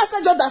know your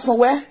master job that from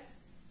where?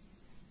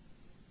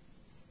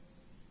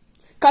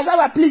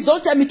 Kazawa, please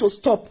don't tell me to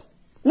stop.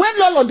 When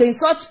Lolo they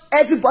insult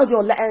everybody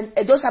on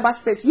those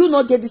cyberspace, you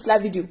know get this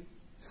live video.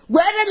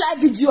 Where the live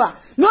video are,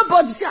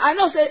 nobody say I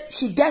know say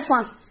she get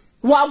fans.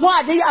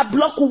 Why they are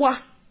block one?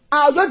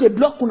 How they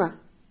block una?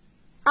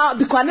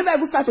 Because I never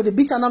ever start to the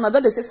beat and now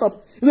they say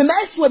stop. Me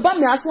mess we ba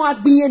me as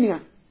one being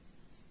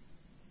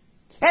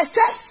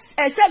except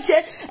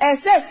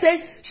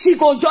say she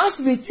go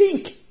just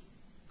rethink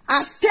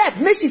a step.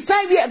 Make she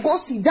find where go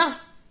sit down,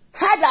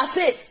 hide her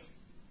face.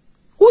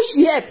 Who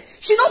she help?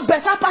 She not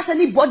better pass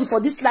anybody for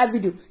this live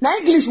video. Now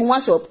English you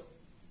want shop.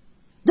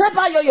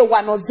 Deba yo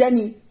one no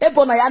zeni.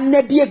 Ebo na ya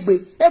nebi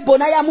egbe. Ebo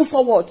na ya move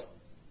forward.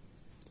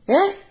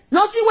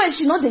 Nothing when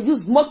she not they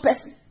use mock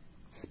person.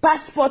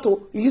 Passport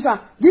you use her.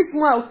 This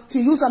one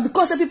she use her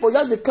because the people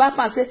just the clap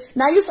and say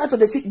now you start to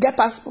get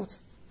passport.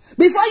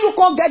 Before you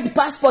can't get the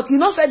passport, you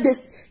know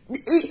this.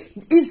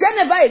 Is there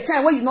never a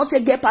time when you not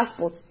take get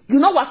passport? You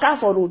not work out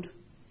for road.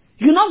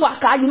 You not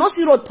work out. You not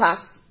see road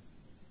pass.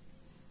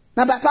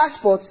 Na by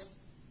passport.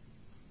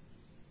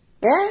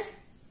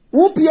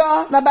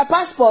 Upio na by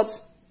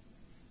passport.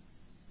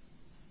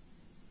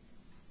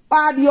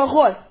 Pa di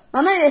yoho.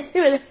 Na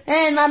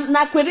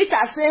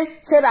Rita say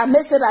that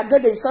me say that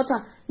God insult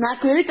her. Na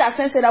Rita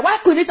say that why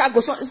Rita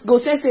go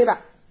say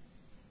that?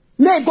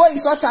 May go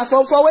insult her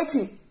for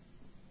waiting.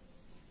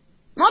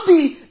 Not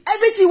be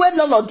everything when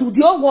Lolo do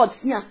the whole world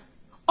here.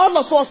 All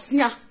of us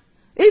here.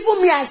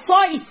 Even me I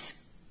saw it.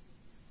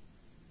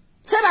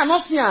 Say that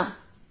not here.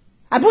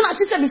 I don't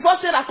know say before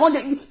say that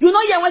you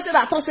know yeah when say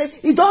that say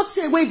it don't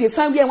say where they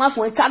find where one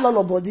for enter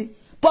Lolo body.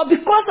 But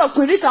because of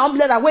Queen Rita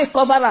blood that way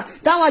cover her,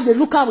 that one they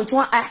look out with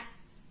one eye.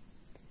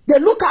 They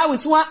look out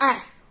with one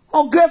eye.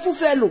 Ungrateful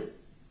fellow.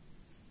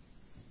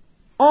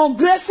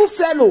 Ungrateful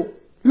fellow.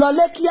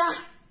 Lolekia.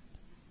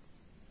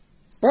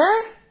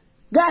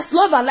 Guys,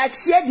 love and like,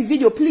 share the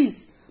video,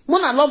 please.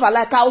 Mona love and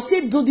like, I'll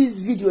still do this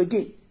video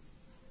again.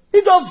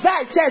 You don't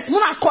vibe chest.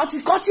 Mona cut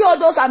all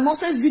those and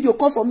nonsense video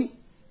come for me.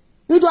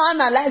 You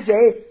don't analyze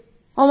it.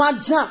 On my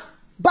jam.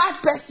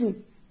 Bad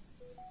person.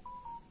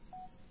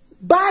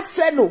 Bad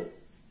fellow.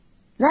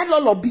 Na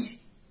Lolo be.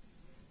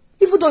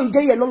 Even though you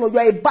dey here, Lolo, you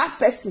are a bad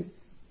person.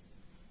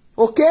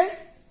 Okay?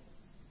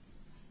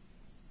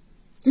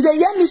 You dey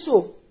hear me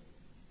so?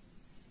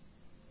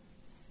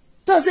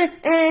 So say,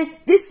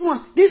 this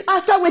one, this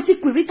after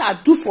wetin Rita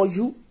do for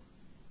you,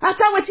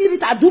 after wetin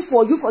Rita do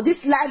for you for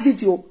this live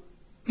video,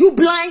 you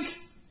blind.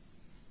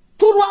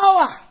 2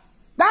 hours.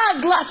 That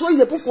glass where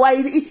you put for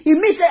it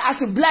means say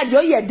as you blind,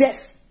 you're here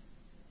deaf.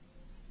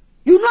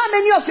 You know how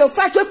many of your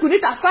fight where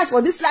Rita fight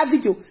for this live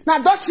video? Now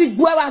don't treat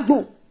whoever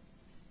go.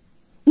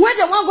 When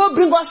they want go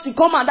bring us to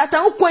come and that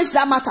time who quench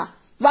that matter?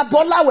 Va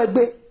bola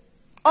wegbe.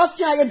 Us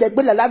here de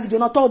gbe la video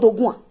not all the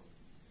go.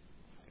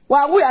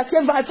 While we are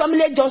telling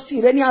family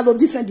justice, any other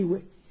defend the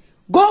way.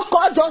 Go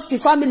call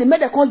justice family, make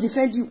they come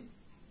defend you.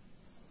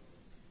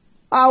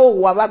 Oh,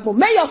 wabago.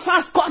 May your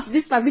fans cut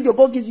this my video,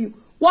 go give you.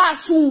 Why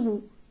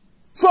soon?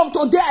 From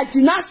today, I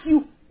denounce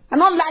you. I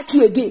don't like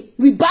you again.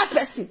 We bad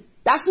person.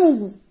 That's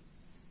who.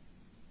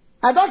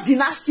 I don't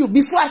denounce you.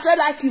 Before I felt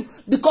like you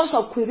because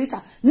of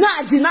Rita. Now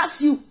I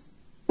denounce you.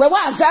 But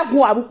why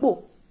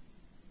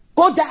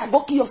go die,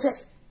 go kill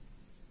yourself.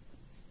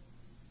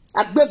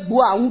 I beg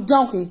boy, I won't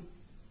down here.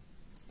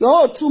 You're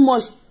all too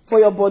much for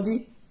your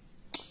body.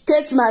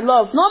 Kate, my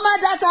love. No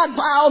matter that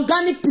are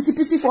organic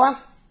PC for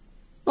us.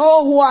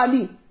 No, who are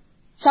me?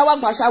 Shower,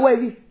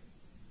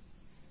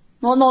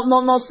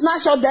 No,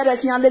 snatch out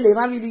directly and lele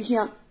ran really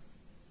here.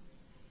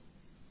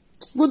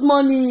 Good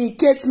morning,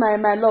 Kate,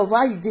 my love.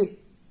 How you doing?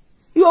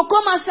 You will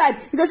come outside.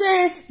 You can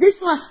say,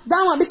 this one,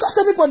 that one. Because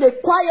some people, they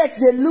quiet,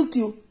 they look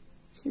you.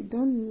 She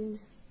don't need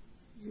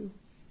you.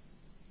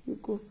 You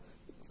go.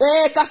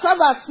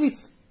 Cassava sweet.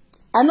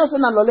 I know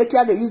Sona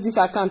Lolekia, they use this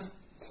account.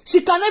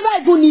 She can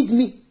never even need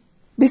me.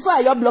 Before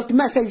I block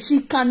me, I tell you,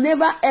 she can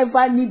never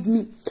ever need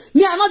me.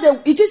 Me, I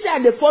know it is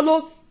say they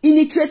follow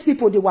illiterate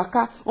people, they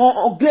waka,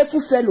 or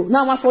grateful fellow.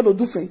 Now I follow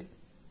different.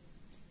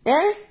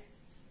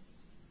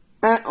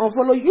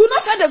 Unfollow you. You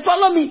not say they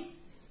follow me.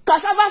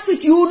 Cassava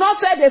sweet, you not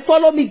say they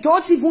follow me.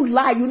 Don't even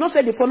lie. You not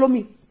say they follow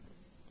me.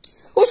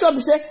 Who should be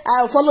say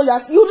I'll follow you?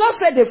 You not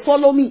say they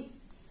follow me.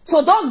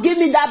 So don't give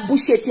me that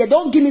bullshit here.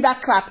 Don't give me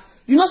that crap.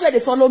 You not say they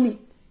follow me.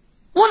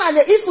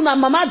 If una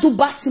mama do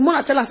bad,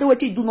 Simona tell her say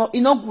what you do not,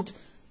 not good.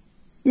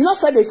 You not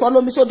say they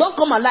follow me. So don't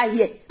come and lie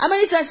here. How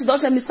many times you don't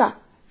say Mister?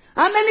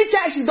 How many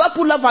times you don't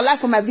put love and life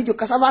for my video?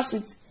 Cassava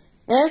sweet.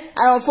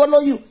 I will follow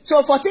you.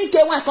 So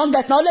 14K when I come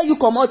back, now let you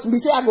come out. Me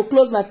say I go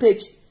close my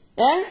page.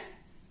 Come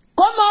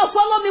on,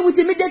 follow me with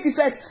immediate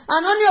effect.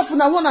 And only of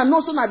una wanna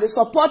know so that they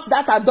support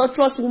that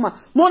adulterous woman.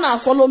 Mona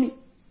follow me.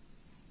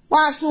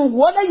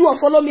 Whether you will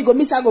follow me, go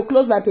miss I go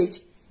close my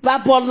page.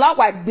 Va bola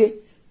white be.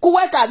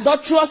 Kuwek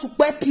adulterous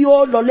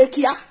pio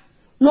lolekia.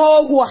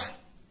 No wa.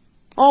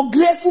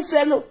 Ungrateful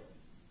fellow.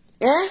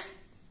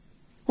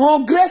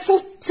 Ungrateful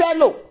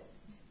fellow.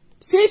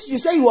 Since you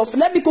say you will,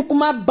 let me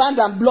kukuma ban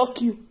and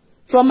block you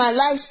from my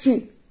live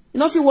stream. You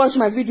know if you watch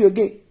my video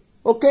again.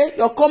 Okay?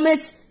 Your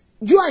comments,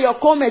 you and your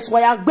comments were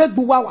a big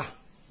buwawa.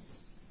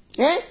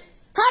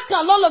 How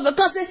can Lolo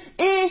go say,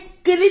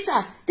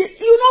 Rita,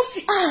 you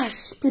know,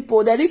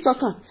 people, the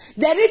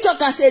Rita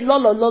can say,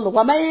 Lolo,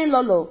 why am I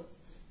Lolo?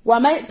 Why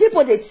am I,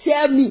 people, they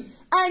tell me,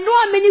 I know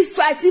how many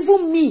fights,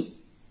 even me,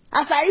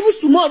 as I even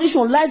small reach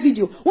on live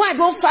video, when I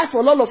don't fight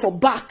for Lolo for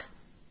back,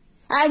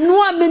 I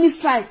know how many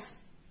fights.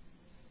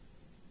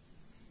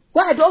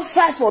 Why I don't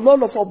fight for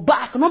Lolo for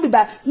back, not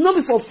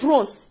be for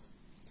front.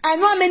 I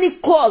know how many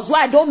calls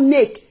why I don't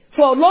make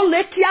for Lolo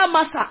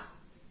matter.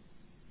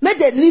 May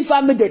they leave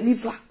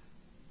her.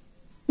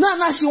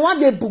 Now she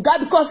want the buga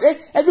because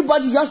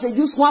everybody just they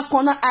use one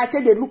corner. I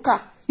tell they look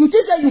her. You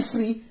think say you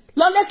free?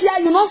 Lolekia,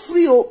 you not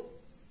free, oh.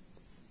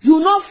 You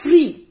not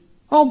free.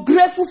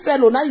 Ungrateful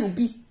fellow, now you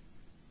be.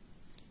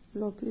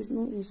 No, please,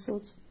 no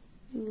insult.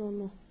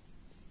 No.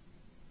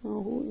 Now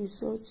who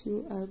insults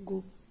you, I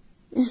go.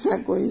 I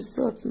go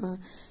insult now.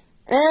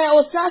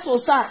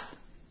 Osas.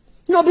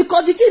 No,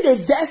 because the thing they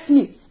vex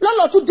me.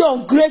 Lolo too they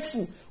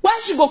ungrateful. Why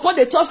she go call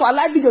the talk for a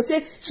live video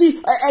say she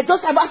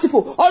those about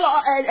people,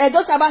 all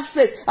those about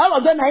space, all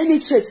of them are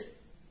illiterate.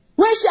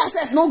 When she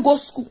herself no go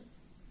school,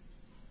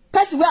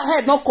 person where her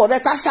head not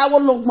correct, I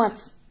shower long mat.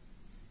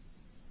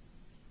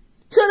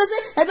 So they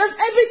say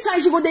every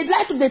time she go they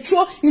like to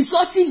throw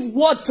insulting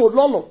word to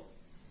Lolo.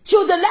 She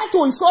would like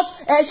to insult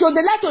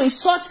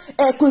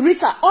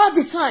Rita all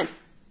the time.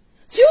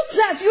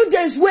 Few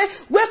days where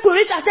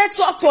Rita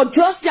talk for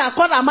justice and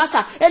call a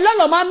matter. A lot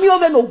of mommy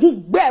over no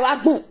good bear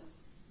agbon.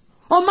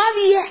 On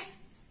mommy here.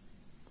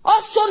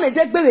 Also ne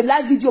dead baby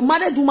live video.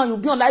 Married woman will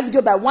be on live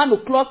video by 1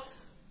 o'clock,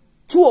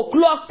 2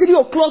 o'clock, 3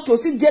 o'clock to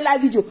see day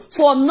live video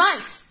for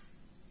nights.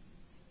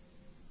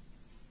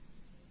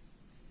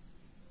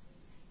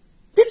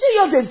 Did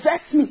you they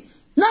vex me?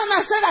 Now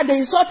say that they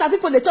insult her.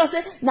 People they talk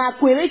say na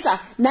Rita.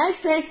 Now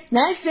say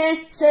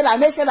that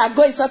may say that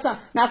go insult her.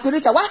 Na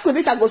Rita. Why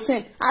Rita go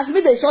send? As me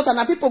they insult her.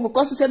 Now people go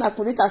cause say na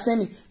Rita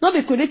send me. Not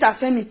be Rita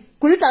send me.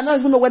 Rita not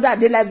even know whether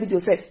they live video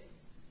safe.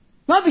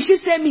 Not be she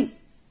send me.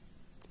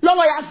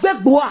 Lolo ya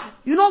beg boy.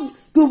 You know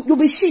you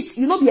be shit.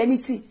 You not be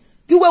anything.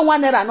 You went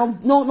 1 naira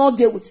no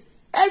deal with.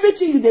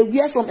 Everything you dey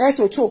wear from head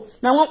to toe.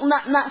 Na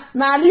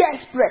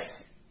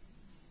AliExpress.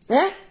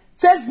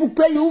 Facebook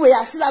pay you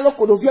where see la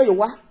loko do via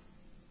yowa.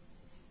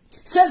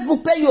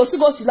 Facebook pay you go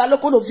see la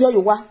loko do via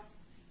yowa.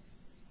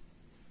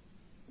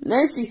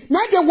 Nancy,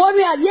 now the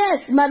warrior,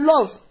 yes, my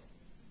love.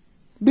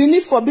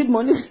 Beneath forbid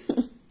money.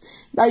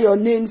 That your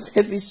name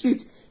is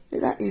sweet.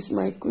 That is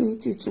my queen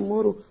till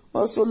tomorrow.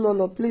 Also,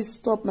 Lolo, please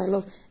stop, my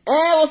love.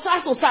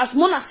 Osas.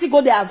 Mona see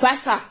go the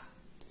advisor.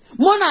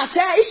 Mona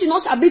tell if she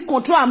knows a big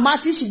control and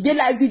matter, if she did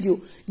live video.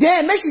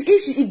 Then make she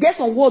if she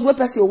gets on word where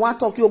person you want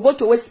talk, you go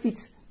to waste spit.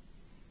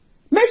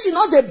 Make she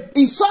not the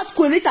insult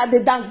Queen Rita, the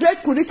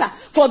downgrade Queen Rita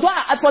for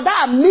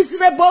that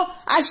miserable,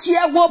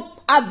 ashamed,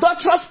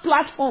 adulterous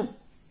platform.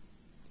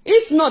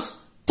 If not,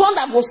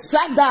 thunder will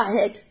strike that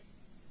head.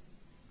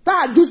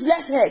 That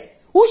useless head.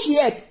 Who she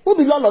help? Who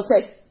be Lolo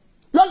self?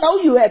 Lolo,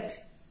 who you help?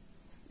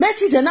 Make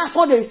children now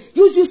call the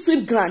use you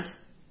sleep grant.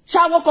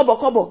 Shower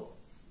kobo.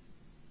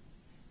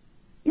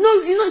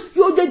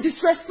 You they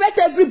disrespect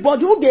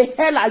everybody. Who the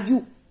hell are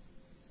you?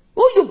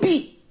 Who you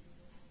be?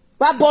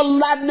 But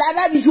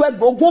la visual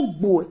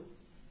boy.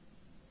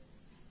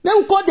 Then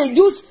we call the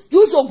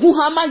use ogun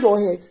hammer your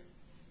head.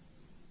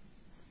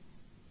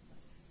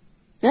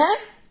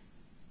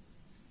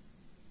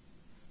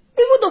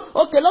 Even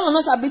though okay, Lolo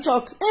knows a bit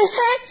talk.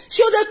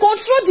 She they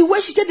control the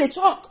way she take the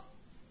talk.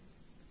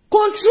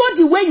 Control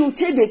the way you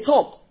take the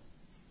talk.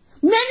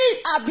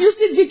 Many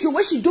abusive video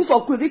where she do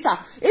for Queen Rita.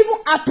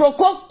 Even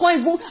Aproko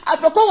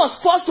was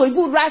forced to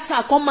even write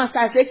her comments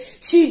and say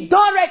she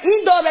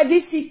already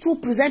see two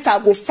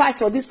presenters go fight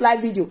for this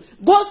live video.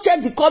 Go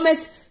check the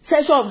comment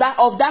section of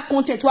that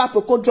content where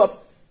Aproko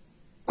drop.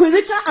 Queen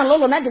Rita and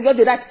Lolo now they got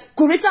the right.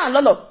 Queen Rita and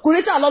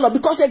Lolo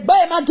because they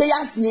buy my gay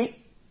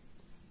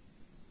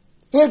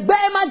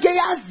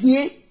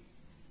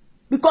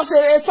because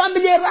a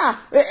family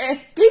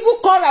even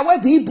call away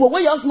be Igbo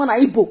when your husband are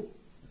Igbo.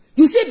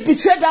 You see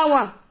betray that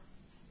one.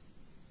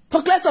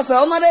 Talk less of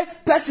another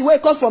person where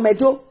come from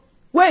Edo,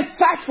 where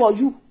fight for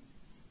you.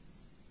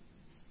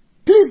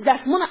 Please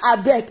guys, Mona I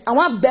beg. I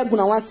want beg when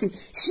I want to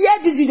share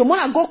this video.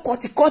 Mona go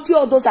cut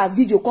all those are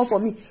video come for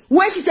me.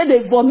 When she tell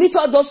they vomit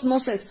all those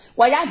nonsense,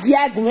 why ya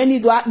dia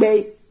when do act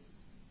be?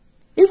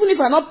 Even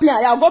if I not play,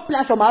 I'll go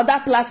play from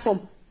other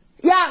platform.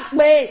 Yeah,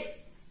 be.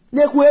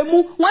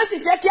 Once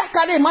you take your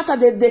carry matter,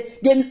 the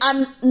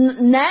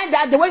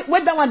way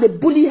that one they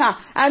bully her.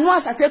 I know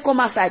as I take come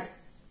outside.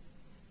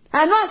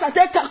 I know as I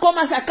take come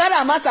outside, carry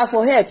a matter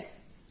for head.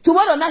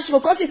 Tomorrow now she go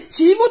cause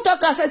she even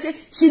talk and say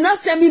she not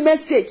send me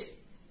message.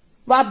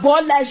 Va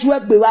bon la jouer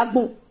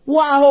bewagbo.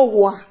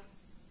 Wow.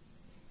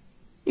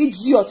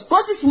 Idiot.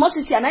 Cause it's small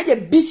city and they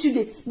beat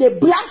you, they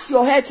blast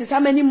your head since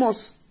how many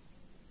months.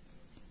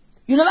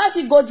 You never if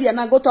you go there and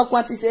I go talk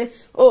what you say,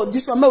 oh,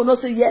 this one will not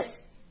say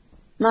yes.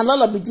 Now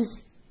Lolo be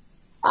this.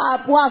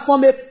 One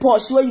from a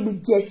posh where you be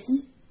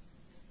dirty.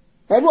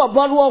 Everyone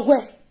borrow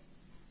where?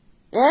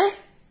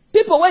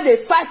 People where they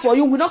fight for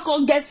you, we not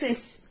come get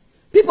sense.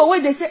 People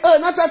where they say, oh,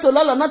 not to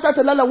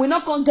Lolo, we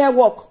not come get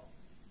work.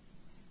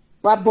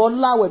 But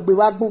bola we be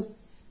wagbo.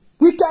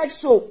 Wicked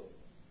so.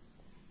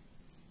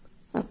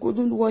 I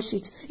couldn't watch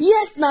it.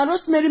 Yes, now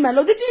Rosemary, my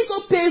lord, it is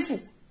so painful.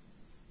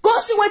 Go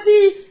see what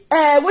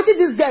did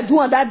this guy do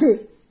on that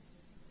day?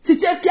 She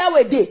take care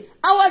with day.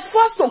 I was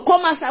forced to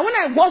come outside. When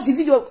I watched the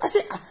video, I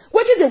said,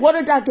 what did they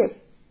worry that girl?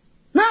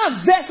 Now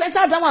verse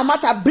enter that one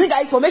matter, bring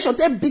her information,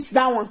 take beats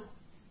that one.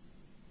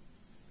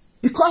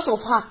 Because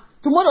of her.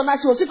 Tomorrow night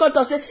she was going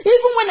to say,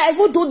 even when I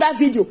even do that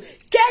video,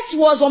 Kate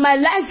was on my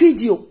live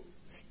video.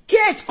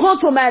 Kate come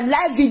to my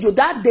live video.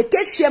 That the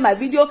Kate share my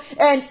video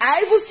and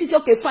I even see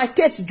okay fine.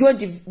 Kate joined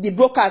the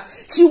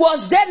broadcast. She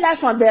was there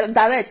live and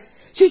direct.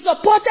 She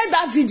supported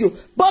that video.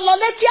 But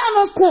Lolekia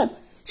not come.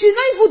 She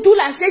not even do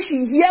like say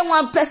she hear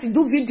one person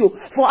do video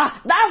for her.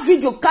 That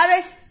video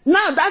carry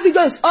now that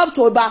video is up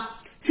to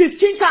about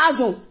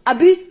 15,000.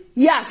 Abi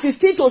yeah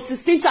 15 to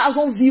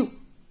 16,000 view.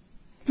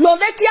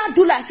 Lolekia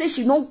do like say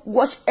she not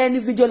watch any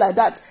video like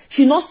that.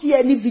 She not see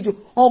any video.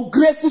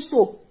 Ungrateful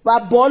so.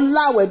 But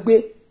bola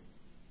wegbe.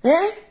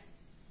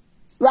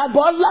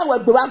 Rabola we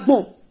be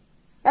wagbon.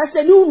 I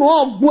say you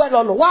know gbo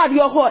Lolo. Why are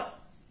you hot?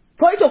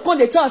 For you to come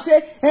the tell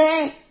say,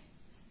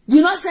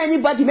 you not say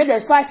anybody made a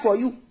fight for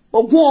you.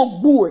 Ogun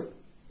ogbu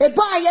e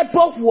ba ye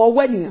broke war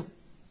when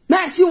may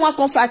I see one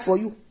come fight for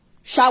you.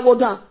 Shower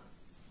down.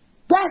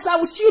 Guys, I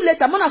will see you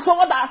later. I'm gonna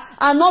forward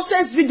a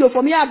nonsense video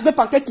from here. I'll be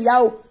pancake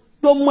yao.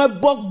 Don't my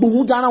bog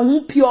boo down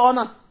and pure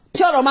na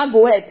pure of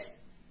mango head.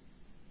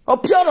 Or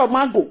pure of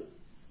mango.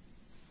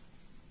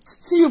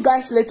 See you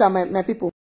guys later, my people.